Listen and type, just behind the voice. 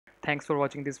thanks for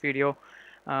watching this video.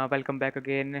 Welcome back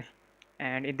again.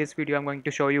 And in this video I'm going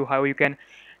to show you how you can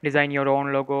design your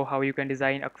own logo, how you can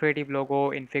design a creative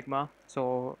logo in Figma.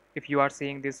 So if you are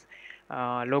seeing this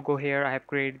logo here, I have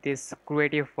created this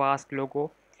creative fast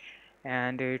logo,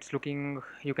 and it's looking,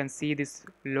 you can see this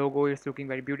logo is looking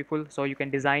very beautiful. So you can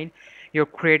design your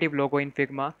creative logo in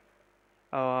Figma,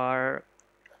 or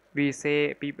we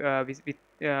say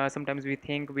sometimes we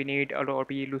think we need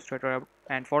Adobe Illustrator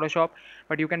and Photoshop,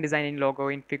 but you can design in logo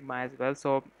in Figma as well.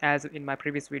 So as in my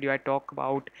previous video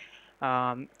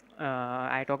um,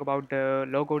 I talk about the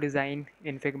logo design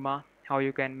in Figma, how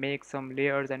you can make some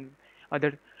layers and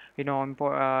other,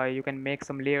 you can make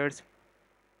some layers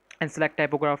and select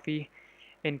typography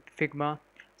in Figma.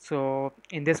 So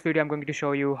in this video I'm going to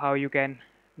show you how you can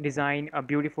design a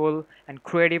beautiful and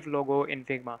creative logo in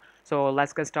Figma. So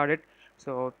let's get started.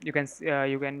 So you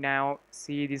can now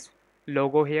see this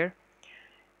logo here,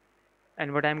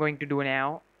 and what I'm going to do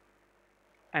now,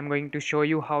 I'm going to show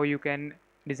you how you can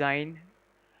design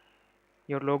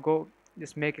your logo.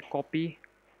 Just make a copy,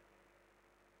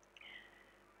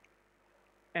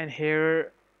 and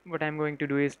here what I'm going to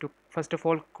do is to first of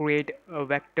all create a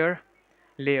vector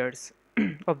layers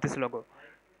of this logo.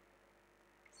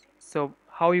 So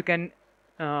how you can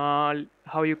build,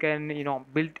 how you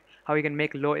can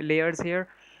make layers here.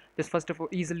 Just first of all,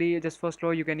 just first of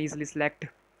all, you can easily select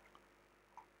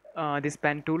this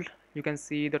pen tool. You can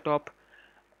see the top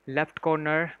left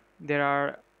corner, there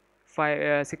are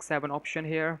 6 7 option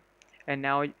here, and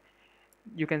now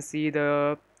you can see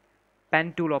the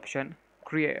pen tool option.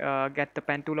 Get the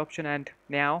pen tool option, and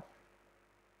now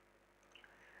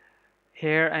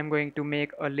here I'm going to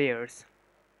make a layers.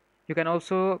 You can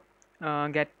also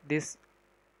get this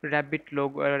rabbit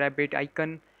logo, rabbit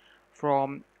icon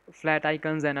from flat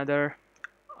icons and other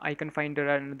icon finder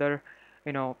and other,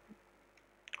 you know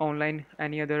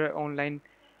any other online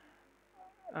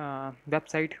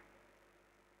website.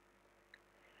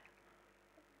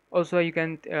 Also you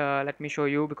can let me show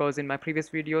you, because in my previous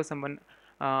video someone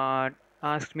uh,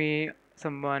 asked me,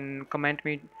 someone comment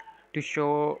me to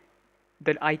show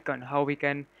the icon, how we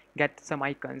can get some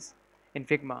icons in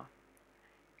Figma.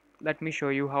 Let me show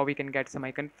you how we can get some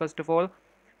icon. First of all,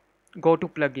 go to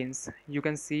plugins. You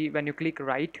can see when you click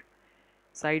right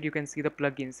side, you can see the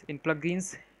plugins. In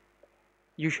plugins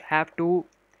you have to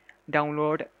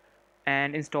download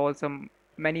and install some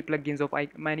many plugins of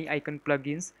many icon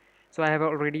plugins. So I have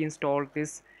already installed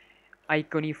this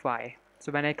Iconify.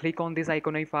 So when I click on this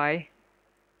Iconify,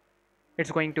 it's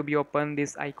going to be open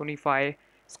this Iconify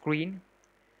screen.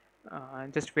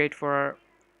 Just wait for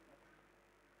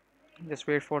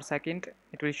a second.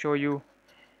 It will show you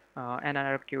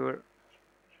another cure.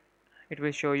 It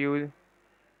will show you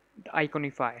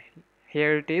Iconify.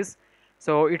 Here it is.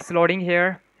 So it's loading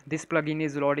here. This plugin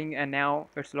is loading, and now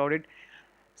it's loaded.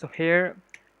 So here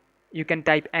you can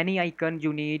type any icon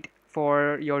you need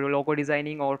for your logo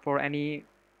designing, or for any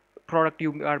product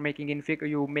you are making in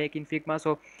Figma.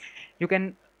 So you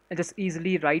can just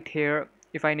easily write here.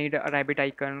 If I need a rabbit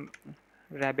icon,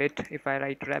 rabbit, if I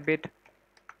write rabbit,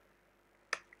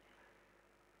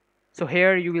 so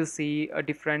here you will see a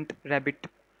different rabbit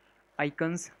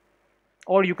icons,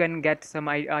 or you can get some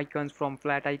icons from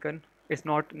flat icon. It's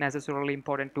not necessarily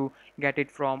important to get it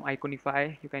from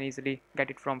Iconify. You can easily get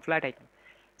it from flat icon.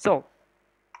 So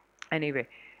anyway,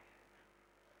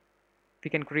 we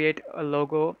can create a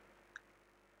logo.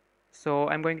 So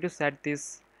I'm going to set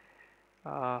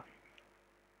uh,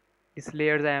 this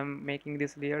layers. I am making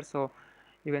this layer, so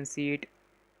you can see it.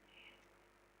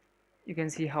 You can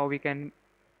see how we can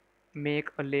make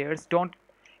a layers.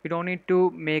 You don't need to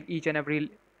make each and every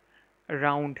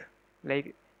round,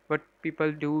 like what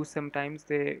people do sometimes.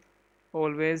 They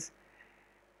always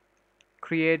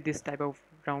create this type of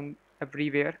round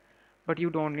everywhere, but you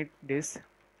don't need this.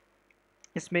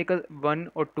 Just make a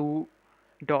 1 or 2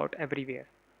 dot everywhere.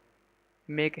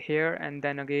 Make here, and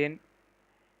then again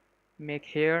make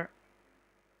here,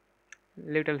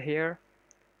 little here,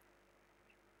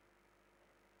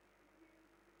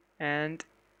 and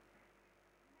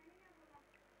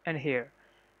here.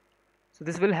 So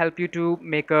this will help you to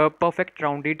make a perfect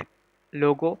rounded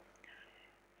logo.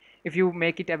 If you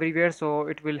make it everywhere, so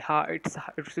it's really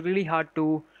hard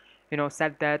to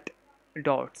set that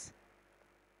dots.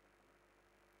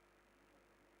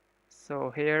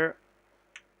 So here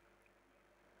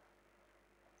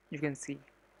you can see.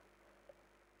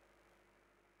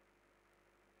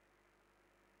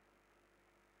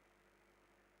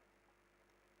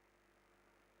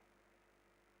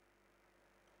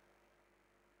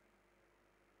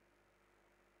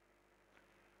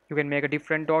 You can make a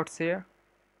different dots here.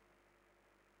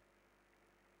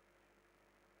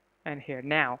 and here.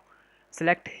 Now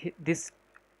select this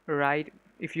right.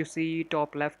 If you see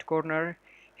top left corner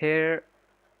here,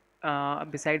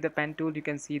 beside the pen tool, you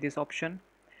can see this option,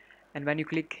 and when you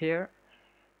click here,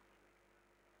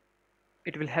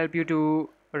 it will help you to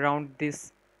round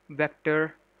this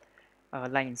vector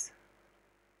lines,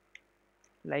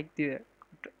 like the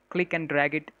click and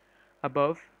drag it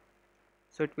above,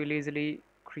 so it will easily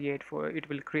create for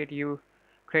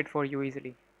you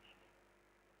easily,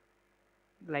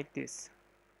 like this.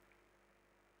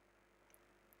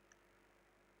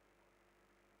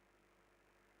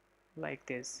 Like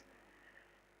this.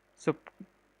 So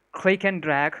click and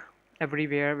drag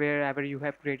everywhere wherever you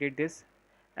have created this,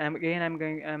 and again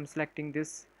I'm selecting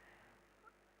this,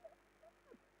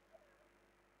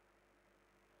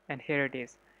 and here it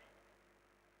is.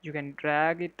 You can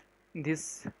drag it,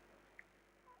 this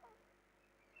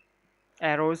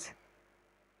arrows,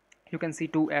 you can see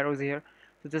two arrows here,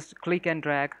 so just click and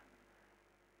drag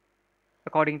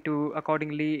according to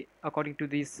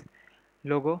this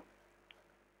logo.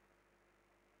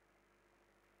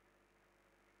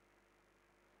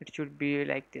 It should be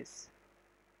like this.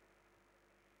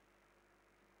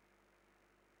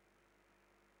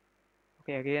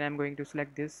 Okay, again I'm going to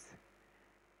select this,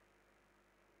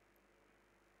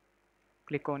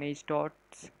 click on each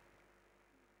dots,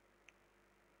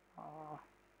 uh,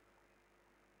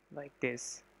 like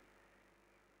this.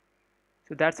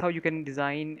 So that's how you can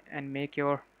design and make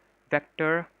your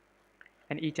vector,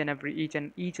 and each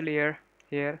layer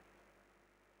here,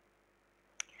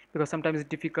 because sometimes it's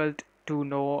difficult to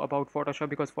know about Photoshop,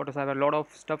 because Photoshop have a lot of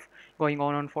stuff going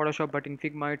on Photoshop, but in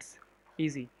Figma it's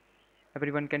easy.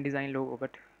 Everyone can design logo, but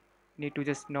need to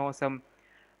just know some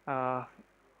uh,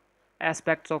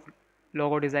 aspects of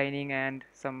logo designing and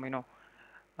some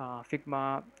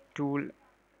Figma tool.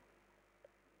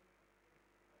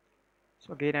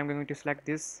 So again I'm going to select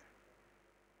this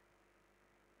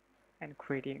and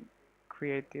create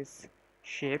these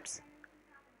shapes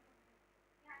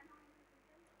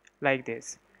like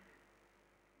this.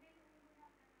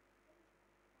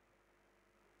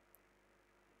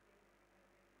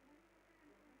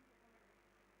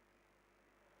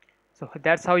 So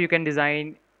that's how you can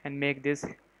design and make this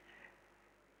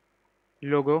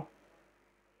logo.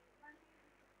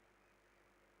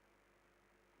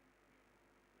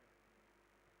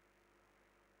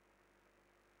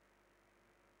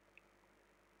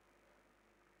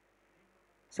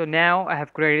 So now I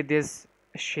have created this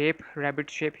shape, rabbit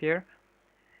shape here.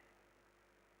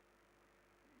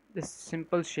 This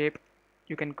simple shape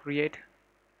you can create.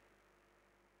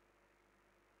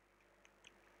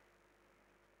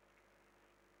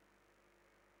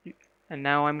 And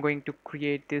now I'm going to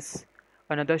create this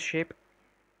another shape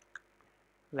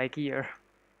like here.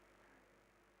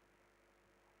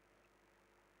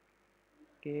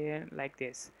 Okay, like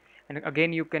this. And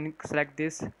again you can select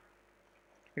this.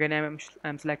 Again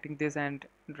I'm selecting this and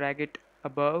drag it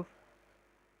above.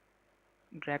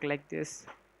 Drag like this.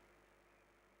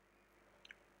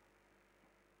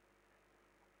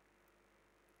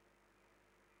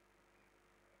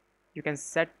 You can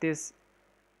set this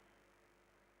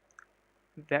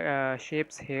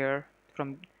shapes here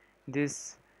from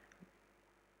this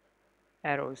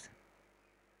arrows.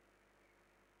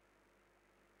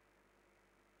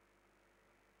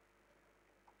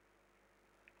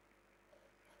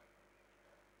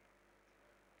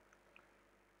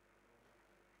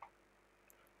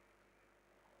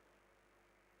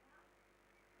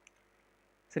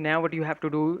 So now what you have to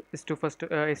do is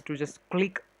to just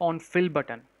click on fill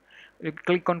button. You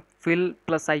click on fill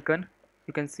plus icon.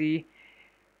 You can see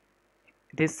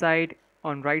this side,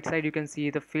 on right side you can see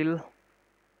the fill.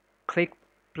 Click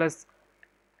plus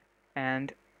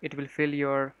and it will fill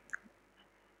your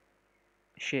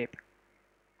shape.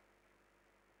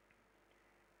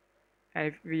 And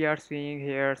if we are seeing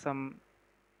here some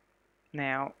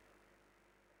now,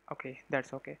 okay,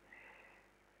 that's okay.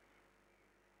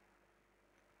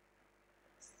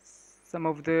 Some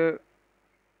of the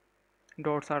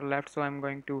dots are left, so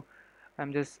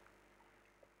I'm just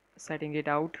setting it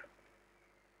out.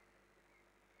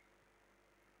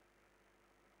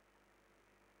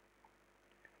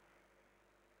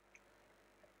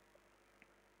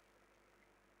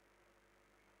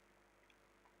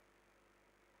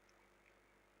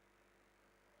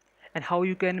 And how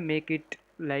you can make it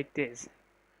like this,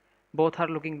 both are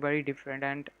looking very different,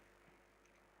 and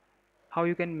how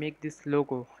you can make this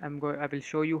logo, I will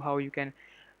show you how you can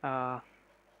uh,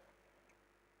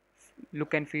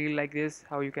 look and feel like this,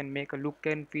 how you can make a look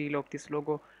and feel of this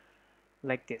logo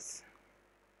like this.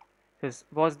 Just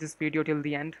watch this video till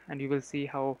the end and you will see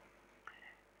how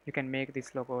you can make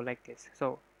this logo like this.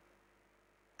 So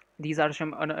These are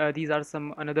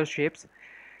some another shapes.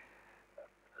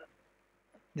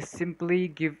 Just simply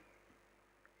give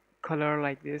color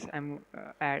like this. Am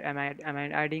I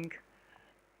adding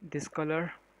this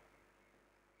color,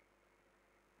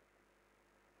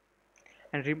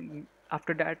 and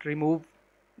after that remove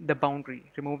the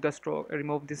boundary, remove the stroke,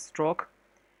 remove this stroke,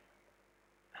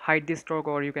 hide this stroke,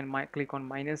 or you can click on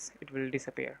minus, it will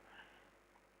disappear.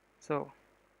 So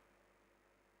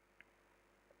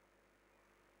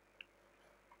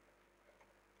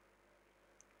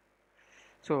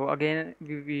again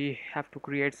we have to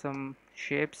create some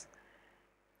shapes.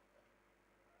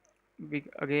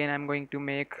 Again I'm going to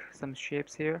make some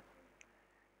shapes here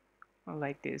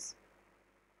like this.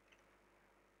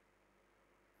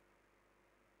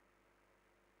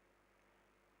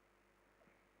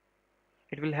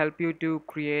 It will help you to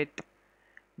create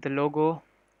the logo,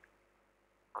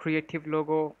 creative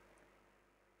logo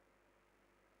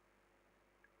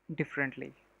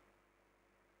differently.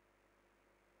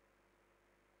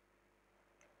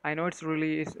 I know it's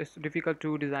difficult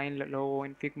to design logo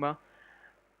in Figma,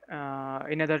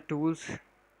 in other tools,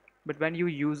 but when you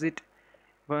use it,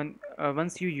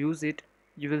 once you use it,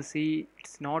 you will see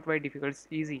it's not very difficult, it's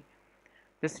easy.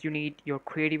 Just you need your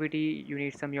creativity, you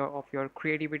need of your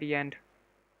creativity, and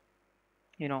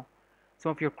you know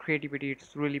some of your creativity,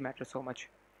 it's really matters so much.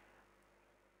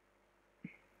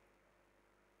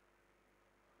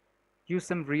 Use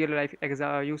some real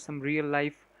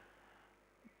life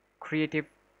creative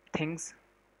things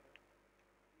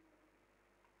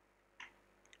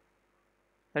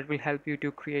that will help you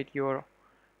to create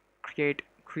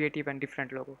creative and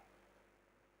different logo.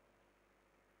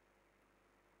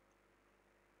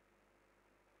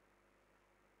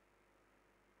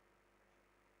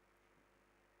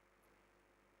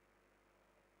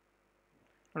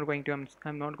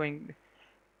 I'm not going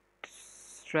to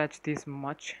stretch this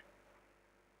much.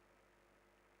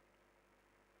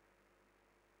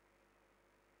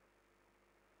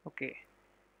 Okay,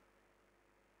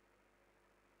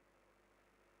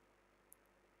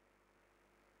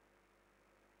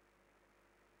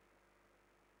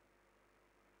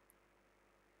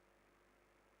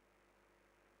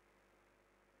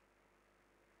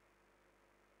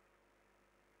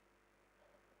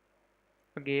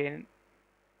 again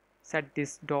set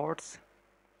these dots,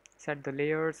 set the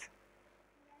layers,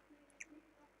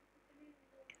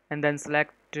 and then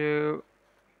select,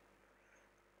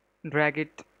 drag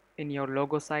it in your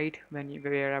logo site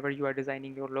wherever you are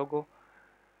designing your logo,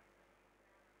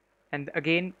 and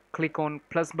again click on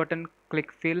plus button,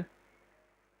 click fill,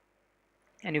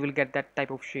 and you will get that type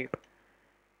of shape.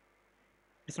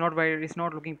 It's not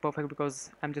looking perfect because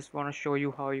I'm just want to show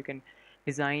you how you can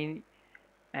design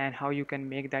and how you can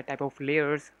make that type of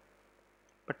layers,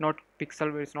 but not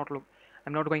pixel. It's not look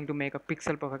I'm not going to make a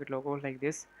pixel perfect logo like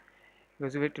this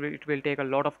because it will take a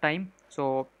lot of time,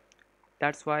 so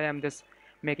that's why I'm just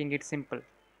making it simple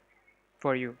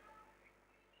for you.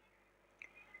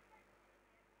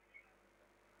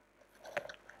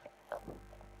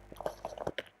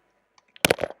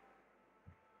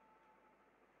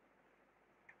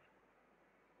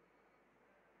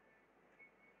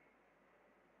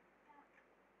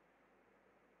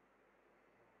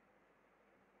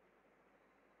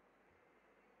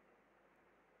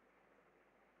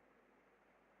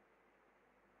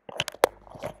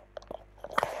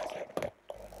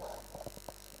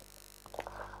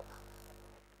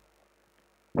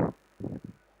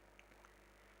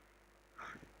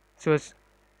 So it's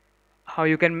how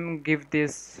you can give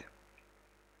this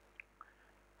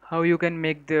how you can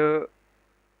make the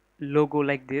logo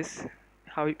like this,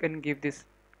 how you can give this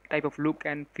type of look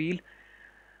and feel.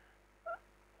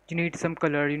 You need some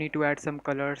color, you need to add some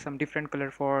color, some different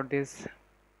color for this,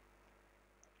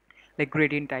 like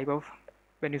gradient type of.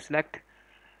 When you select,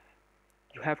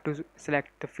 you have to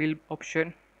select the fill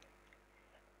option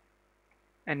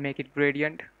and make it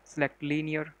gradient. Select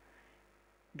linear.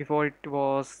 Before it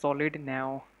was solid,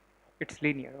 now it's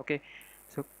linear. Okay,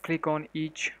 so click on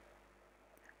each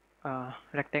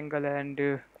rectangle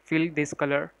and fill this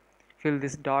color, fill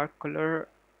this dark color,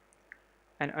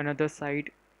 and another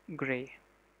side gray.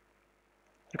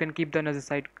 You can keep the another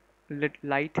side lit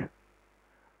light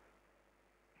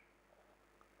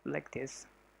like this.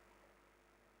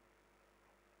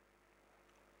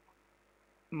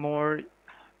 More,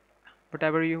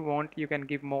 whatever you want, you can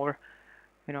give more,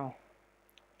 you know,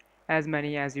 as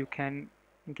many as you can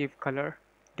give color,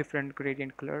 different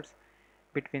gradient colors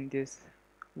between this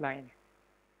line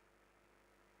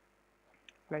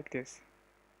like this.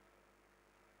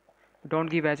 Don't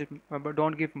give but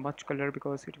don't give much color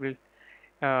because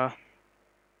uh,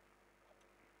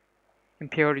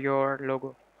 impure your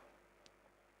logo.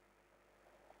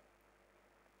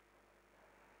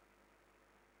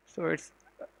 So it's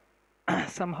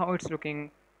somehow it's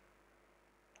looking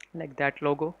like that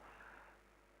logo.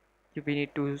 We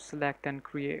need to select and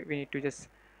create. We need to just,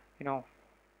 you know,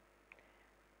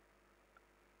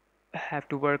 have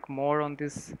to work more on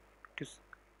this to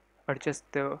adjust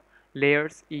the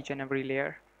layers, each and every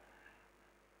layer.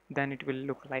 Then it will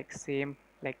look like same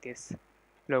like this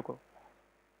logo.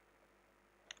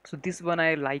 So this one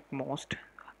I like most,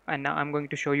 and now I'm going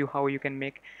to show you how you can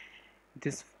make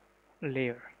this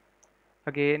layer.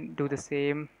 Again, do the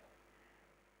same,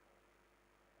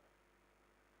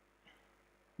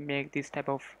 make this type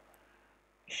of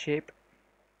shape,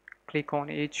 click on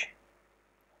each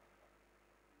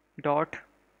dot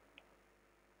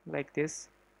like this,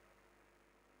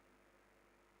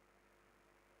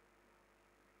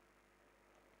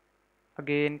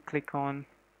 again click on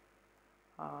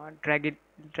drag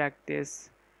this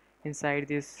inside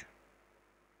this.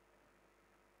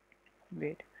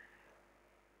 Wait,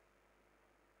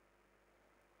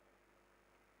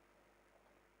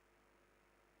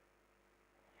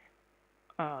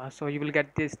 so you will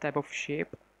get this type of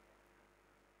shape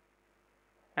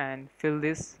and fill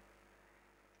this.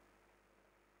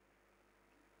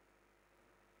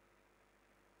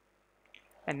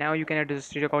 And now you can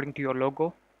adjust it according to your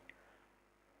logo.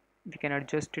 We can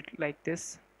adjust it like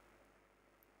this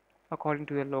according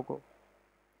to the logo.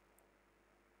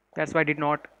 That's why I did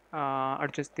not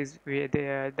adjust this way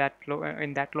in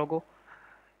that logo,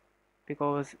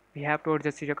 because we have to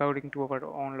adjust it according to our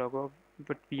own logo,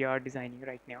 but we are designing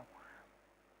right now.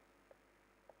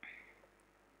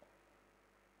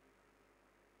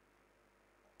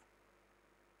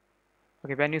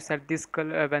 Okay, when you set this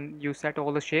color, when you set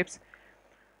all the shapes,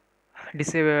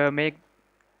 make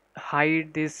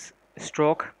hide this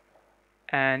stroke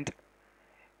and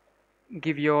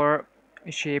give your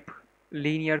shape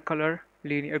linear color,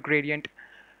 linear gradient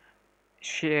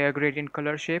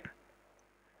color shape,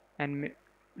 and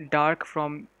dark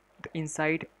from the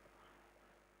inside,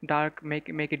 dark, make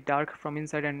it dark from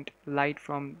inside and light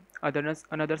from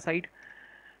another side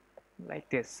like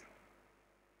this.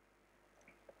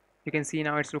 You can see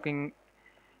now it's looking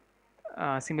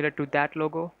similar to that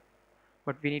logo,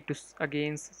 but we need to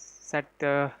again set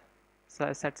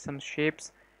some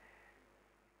shapes.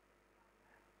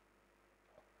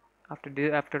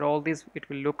 After all this, it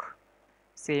will look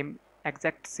same,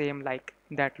 exact same like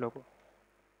that logo.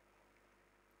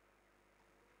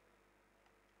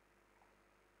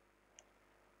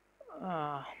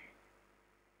 uh,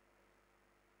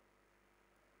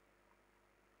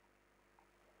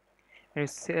 and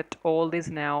set all this.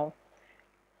 Now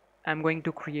I'm going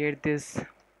to create this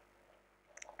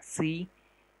C,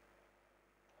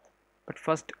 but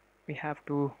first we have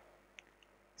to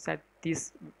set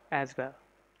this as well.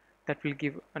 That will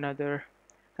give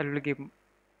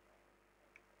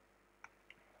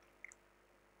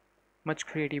much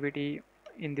creativity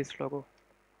in this logo.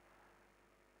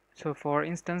 So for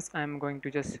instance, I'm going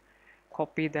to just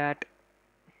copy that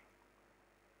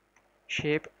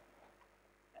shape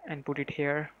and put it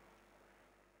here,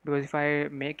 because if I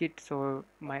make it so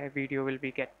my video will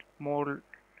be get more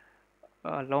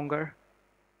longer,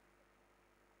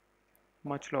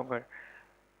 much longer.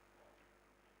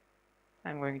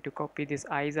 I'm going to copy these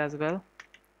eyes as well.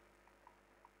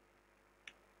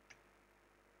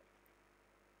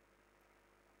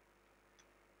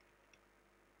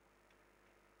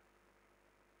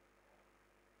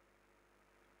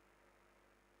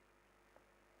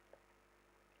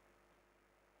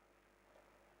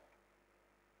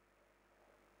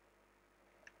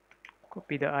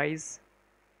 Copy the eyes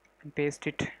and paste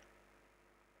it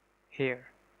here.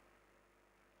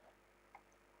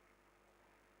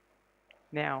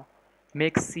 Now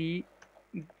make C,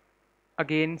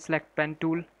 again select pen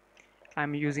tool.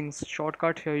 I'm using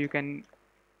shortcut here. You can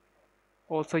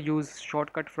also use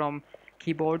shortcut from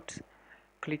keyboards.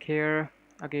 Click here,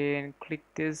 again click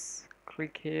this,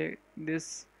 click here,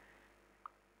 this,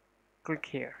 click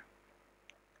here,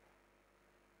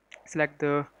 select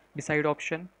the beside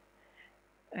option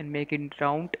and make it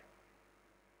round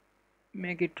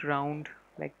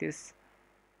like this.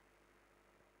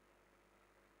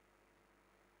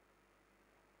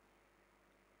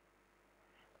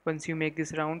 Once you make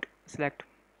this round, select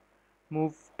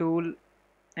move tool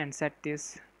and set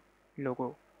this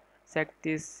logo, set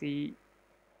this C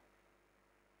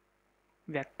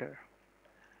vector,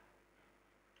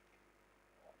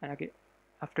 and again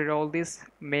after all this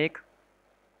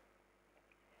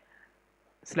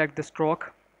select the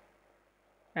stroke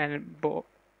and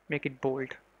make it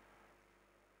bold.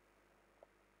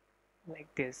 like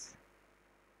this.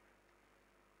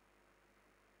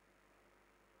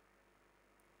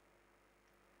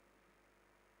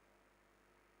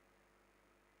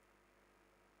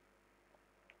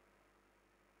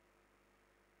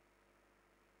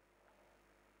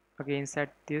 Again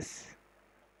set this,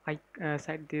 I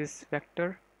set this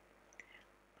vector,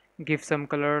 give some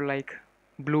color like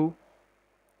blue,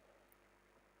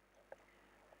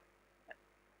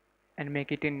 and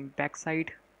make it in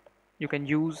backside. You can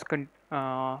use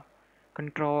control,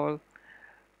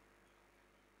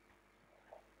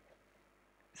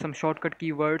 some shortcut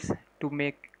keywords to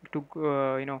make to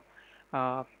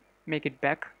uh, make it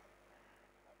back.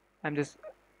 I'm just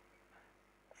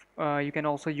You can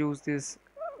also use this,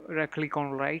 click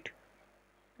on right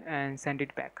and send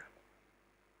it back.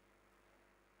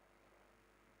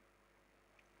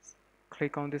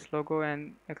 Click on this logo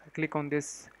and click on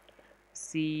this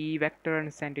C vector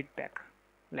and send it back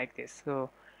like this. So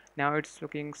now it's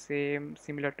looking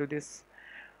similar to this.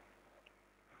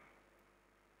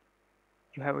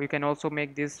 You can also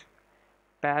make this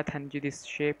path and do this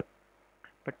shape,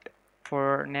 but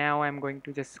for now I'm going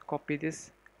to just copy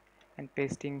this and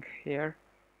pasting here.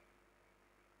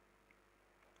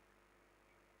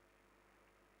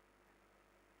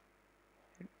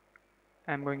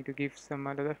 I'm going to give some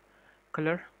other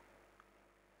color.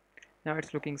 Now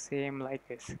it's looking same like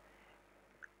this.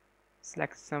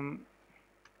 Select some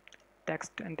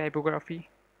text and typography,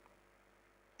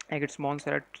 make it small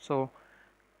set. So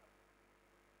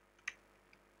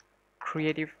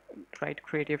creative, write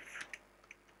creative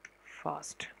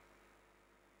fast.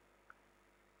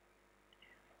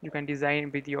 You can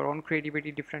design with your own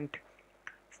creativity, different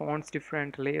fonts,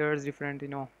 different layers, different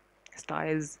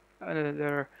styles.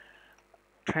 Another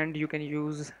trend you can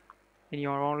use in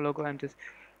your own logo. This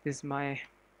is my,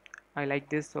 I like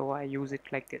this, so I use it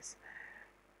like this.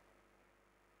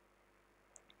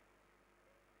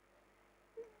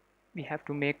 We have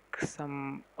to make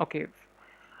some, okay,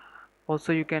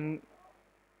 also you can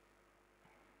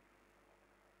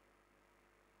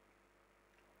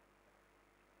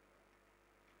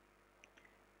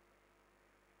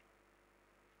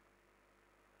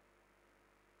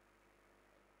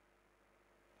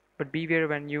but beware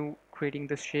when you creating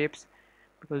the shapes,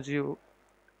 because you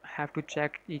have to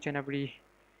check each and every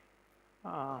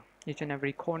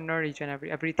corner, each and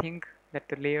everything, that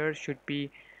the layer should be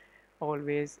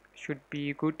always should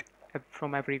be good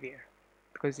from everywhere,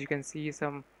 because you can see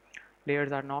some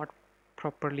layers are not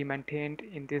properly maintained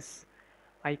in this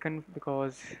icon,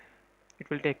 because it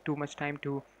will take too much time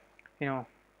to you know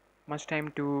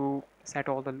set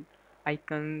all the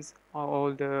icons,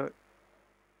 all the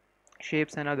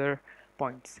shapes and other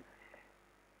points.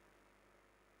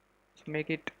 So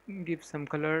make it, give some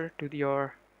color to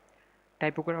your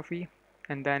typography,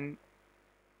 and then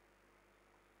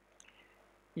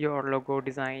your logo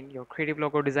design, your creative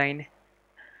logo design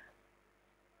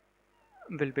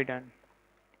will be done.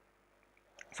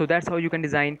 So that's how you can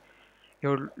design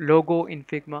your logo in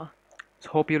Figma. So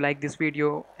hope you like this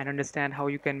video and understand how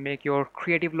you can make your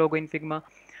creative logo in Figma.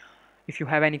 If you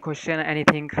have any question,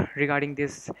 anything regarding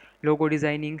this logo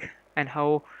designing and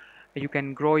how you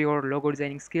can grow your logo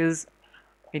designing skills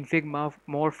in Figma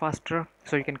more faster,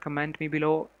 so you can comment me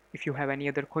below if you have any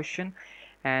other question,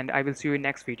 and I will see you in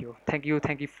next video. Thank you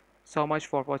so much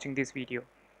for watching this video.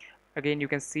 Again, you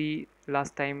can see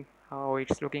last time how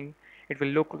it's looking. It will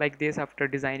look like this after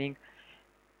designing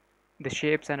the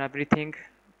shapes and everything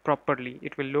properly.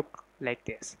 It will look like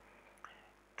this.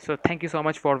 So thank you so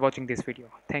much for watching this video.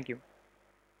 Thank you.